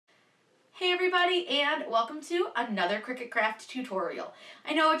Hey everybody, and welcome to another Cricut Craft tutorial.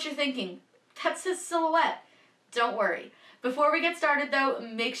 I know what you're thinking, that says silhouette. Don't worry. Before we get started though,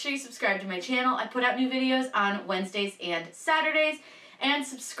 make sure you subscribe to my channel. I put out new videos on Wednesdays and Saturdays, and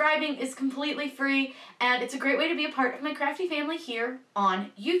subscribing is completely free, and it's a great way to be a part of my crafty family here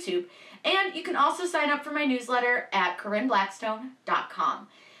on YouTube. And you can also sign up for my newsletter at CorinneBlackstone.com.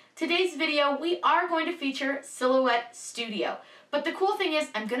 Today's video, we are going to feature Silhouette Studio. But the cool thing is,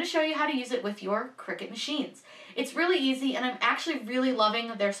 I'm going to show you how to use it with your Cricut machines. It's really easy, and I'm actually really loving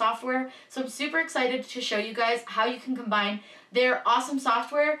their software, so I'm super excited to show you guys how you can combine their awesome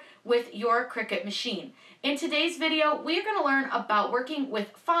software with your Cricut machine. In today's video, we're going to learn about working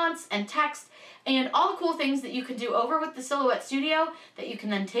with fonts and text and all the cool things that you can do over with the Silhouette Studio that you can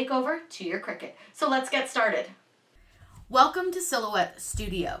then take over to your Cricut. So let's get started. Welcome to Silhouette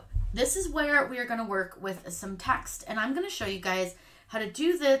Studio. This is where we are going to work with some text, and I'm going to show you guys how to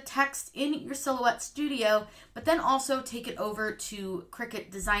do the text in your Silhouette Studio, but then also take it over to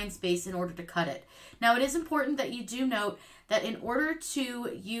Cricut Design Space in order to cut it. Now, it is important that you do note that in order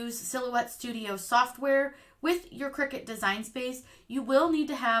to use Silhouette Studio software with your Cricut Design Space, you will need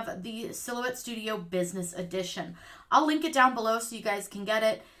to have the Silhouette Studio Business Edition. I'll link it down below so you guys can get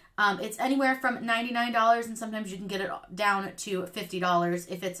it. It's anywhere from $99, and sometimes you can get it down to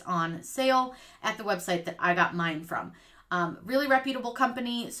 $50 if it's on sale at the website that I got mine from. Really reputable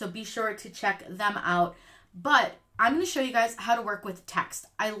company, so be sure to check them out. But I'm going to show you guys how to work with text.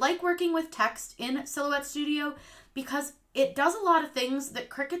 I like working with text in Silhouette Studio because it does a lot of things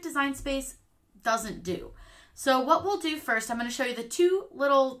that Cricut Design Space doesn't do. So what we'll do first, I'm going to show you the two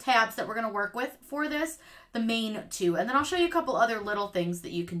little tabs that we're going to work with for this, the main two, and then I'll show you a couple other little things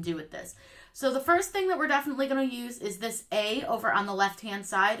that you can do with this. So the first thing that we're definitely going to use is this A over on the left-hand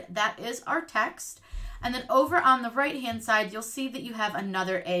side. That is our text. And then over on the right-hand side, you'll see that you have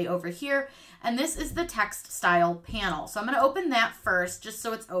another A over here, and this is the text style panel. So I'm going to open that first, just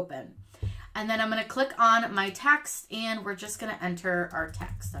so it's open. And then I'm going to click on my text, and we're just going to enter our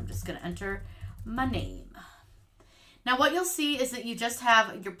text. I'm just going to enter my name. Now what you'll see is that you just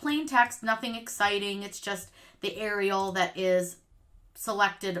have your plain text, nothing exciting. It's just the Arial that is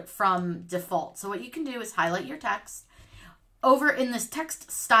selected from default. So what you can do is highlight your text. Over in this text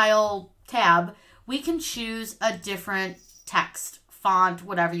style tab, we can choose a different text, font,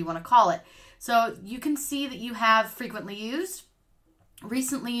 whatever you want to call it. So you can see that you have frequently used,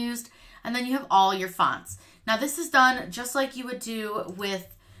 recently used, and then you have all your fonts. Now this is done just like you would do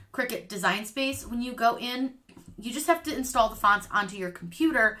with Cricut Design Space. When you go in, you just have to install the fonts onto your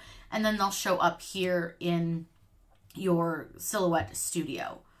computer, and then they'll show up here in your Silhouette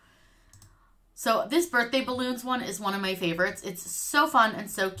Studio. So this birthday balloons one is one of my favorites. It's so fun and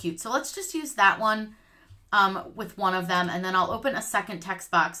so cute. So let's just use that one with one of them, and then I'll open a second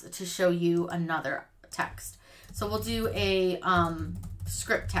text box to show you another text. So we'll do a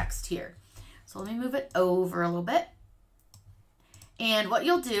script text here. So let me move it over a little bit. And what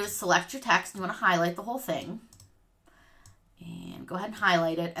you'll do is select your text. You want to highlight the whole thing. And go ahead and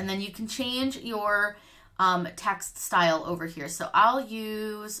highlight it. And then you can change your text style over here. So I'll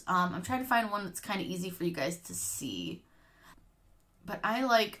use, I'm trying to find one that's kind of easy for you guys to see. But I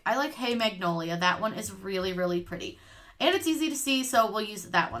like Hey Magnolia. That one is really, really pretty. And it's easy to see, so we'll use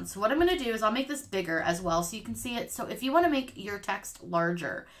that one. So what I'm going to do is I'll make this bigger as well so you can see it. So if you want to make your text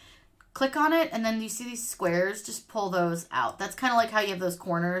larger, click on it, and then you see these squares, just pull those out. That's kind of like how you have those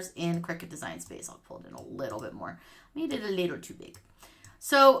corners in Cricut Design Space. I'll pull it in a little bit more. Made it a little too big.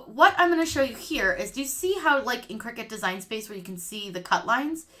 So what I'm going to show you here is, do you see how, like in Cricut Design Space, where you can see the cut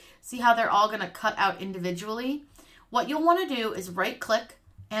lines? See how they're all going to cut out individually? What you'll want to do is right click,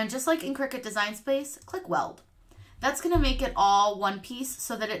 and just like in Cricut Design Space, click Weld. That's going to make it all one piece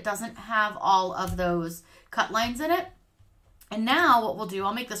so that it doesn't have all of those cut lines in it. And now what we'll do,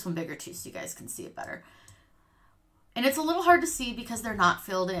 I'll make this one bigger too so you guys can see it better. And it's a little hard to see because they're not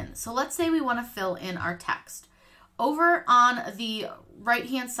filled in. So let's say we want to fill in our text. Over on the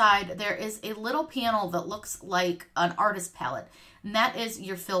right-hand side, there is a little panel that looks like an artist palette, and that is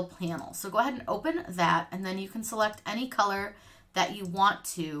your fill panel. So go ahead and open that, and then you can select any color that you want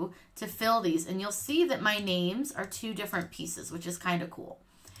to fill these. And you'll see that my names are two different pieces, which is kind of cool.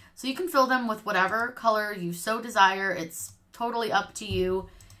 So you can fill them with whatever color you so desire. It's totally up to you.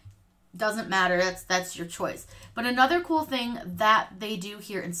 Doesn't matter. That's your choice. But another cool thing that they do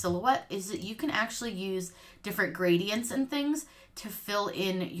here in Silhouette is that you can actually use different gradients and things to fill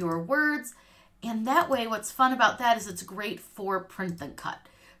in your words. And that way, what's fun about that is it's great for print and cut.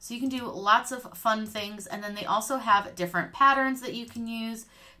 So you can do lots of fun things. And then they also have different patterns that you can use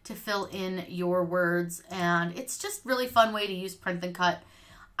to fill in your words. And it's just really fun way to use print and cut.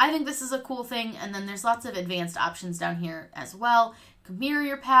 I think this is a cool thing, and then there's lots of advanced options down here as well. You can mirror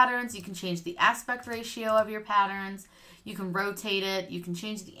your patterns, you can change the aspect ratio of your patterns, you can rotate it, you can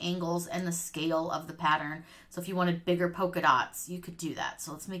change the angles and the scale of the pattern. So if you wanted bigger polka dots, you could do that.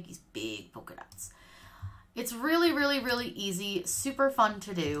 So let's make these big polka dots. It's really, really, really easy, super fun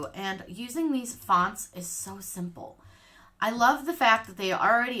to do, and using these fonts is so simple. I love the fact that they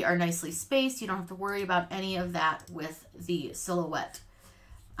already are nicely spaced. You don't have to worry about any of that with the Silhouette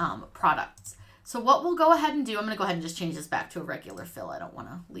products. So what we'll go ahead and do, I'm going to go ahead and just change this back to a regular fill. I don't want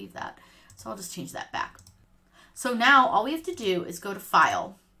to leave that. So I'll just change that back. So now all we have to do is go to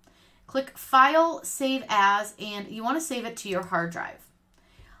File, click File, Save As, and you want to save it to your hard drive.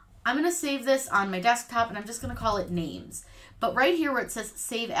 I'm going to save this on my desktop, and I'm just going to call it Names. But right here where it says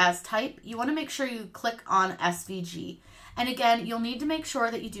Save As Type, you want to make sure you click on SVG. And again, you'll need to make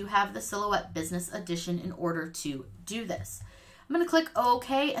sure that you do have the Silhouette Business Edition in order to do this. I'm going to click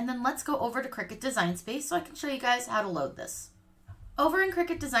OK, and then let's go over to Cricut Design Space so I can show you guys how to load this. Over in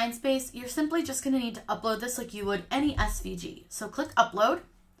Cricut Design Space, you're simply just going to need to upload this like you would any SVG. So click Upload,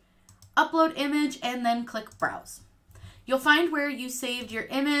 Upload Image, and then click Browse. You'll find where you saved your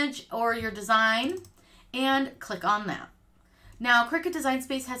image or your design and click on that. Now, Cricut Design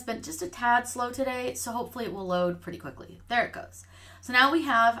Space has been just a tad slow today, so hopefully it will load pretty quickly. There it goes. So now we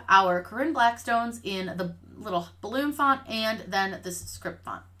have our Corinne Blackstones in the little balloon font and then this script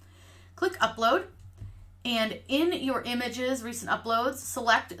font. Click Upload, and in your images, recent uploads,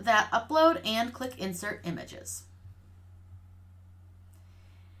 select that upload and click Insert Images.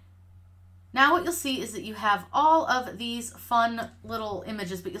 Now what you'll see is that you have all of these fun little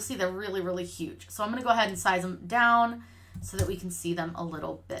images, but you'll see they're really, really huge. So I'm going to go ahead and size them down so that we can see them a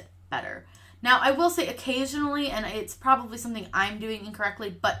little bit better. Now I will say occasionally, and it's probably something I'm doing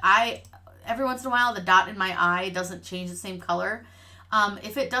incorrectly, but every once in a while the dot in my eye doesn't change the same color.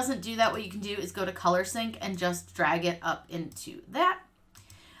 If it doesn't do that, what you can do is go to Color Sync and just drag it up into that.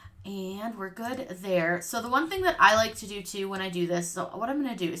 And we're good there. So the one thing that I like to do too when I do this, so what I'm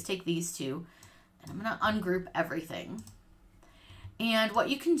going to do is take these two and I'm going to ungroup everything. And what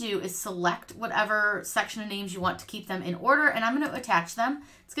you can do is select whatever section of names you want to keep them in order, and I'm going to attach them.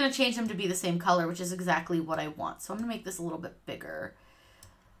 It's going to change them to be the same color, which is exactly what I want. So I'm going to make this a little bit bigger.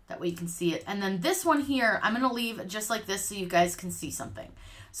 That way you can see it. And then this one here, I'm going to leave just like this so you guys can see something.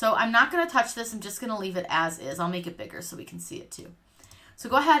 So I'm not going to touch this. I'm just going to leave it as is. I'll make it bigger so we can see it too. So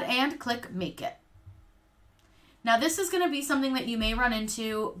go ahead and click Make It. Now this is going to be something that you may run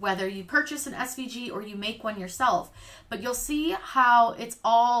into whether you purchase an SVG or you make one yourself, but you'll see how it's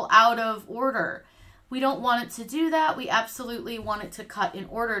all out of order. We don't want it to do that. We absolutely want it to cut in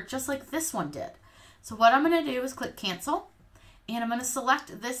order just like this one did. So what I'm going to do is click Cancel, and I'm going to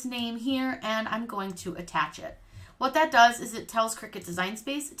select this name here and I'm going to attach it. What that does is it tells Cricut Design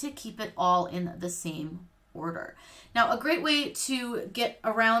Space to keep it all in the same order. Now a great way to get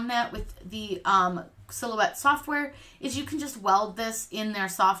around that with the Silhouette software is you can just weld this in their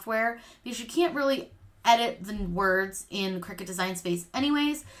software because you can't really edit the words in Cricut Design Space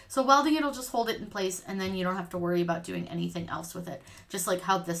anyways. So welding it will just hold it in place and then you don't have to worry about doing anything else with it, just like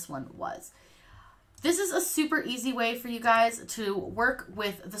how this one was. This is a super easy way for you guys to work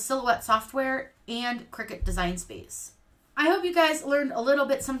with the Silhouette software and Cricut Design Space. I hope you guys learned a little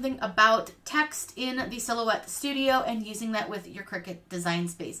bit something about text in the Silhouette Studio and using that with your Cricut Design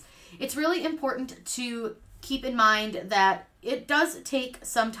Space. It's really important to keep in mind that it does take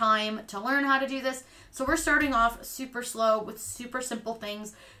some time to learn how to do this. So we're starting off super slow with super simple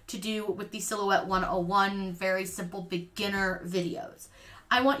things to do with the Silhouette 101, very simple beginner videos.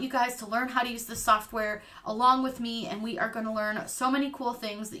 I want you guys to learn how to use the software along with me, and we are going to learn so many cool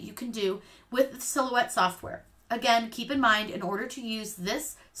things that you can do with the Silhouette software. Again, keep in mind, in order to use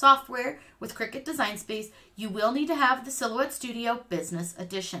this software with Cricut Design Space, you will need to have the Silhouette Studio Business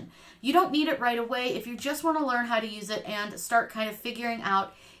Edition. You don't need it right away. If you just want to learn how to use it and start kind of figuring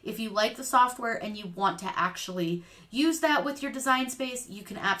out if you like the software and you want to actually use that with your design space, you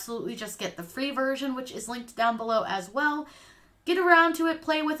can absolutely just get the free version, which is linked down below as well. Get around to it,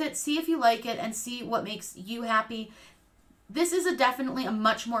 play with it, see if you like it, and see what makes you happy. This is definitely a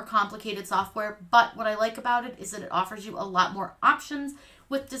much more complicated software, but what I like about it is that it offers you a lot more options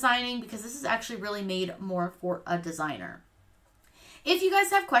with designing because this is actually really made more for a designer. If you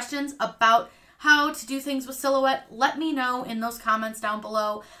guys have questions about how to do things with Silhouette, let me know in those comments down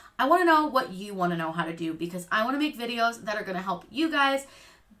below. I want to know what you want to know how to do because I want to make videos that are going to help you guys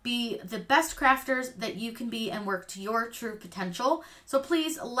be the best crafters that you can be and work to your true potential. So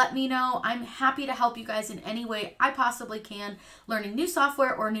please let me know. I'm happy to help you guys in any way I possibly can, learning new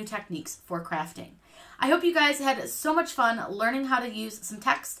software or new techniques for crafting. I hope you guys had so much fun learning how to use some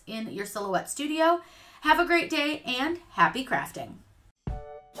text in your Silhouette Studio. Have a great day and happy crafting.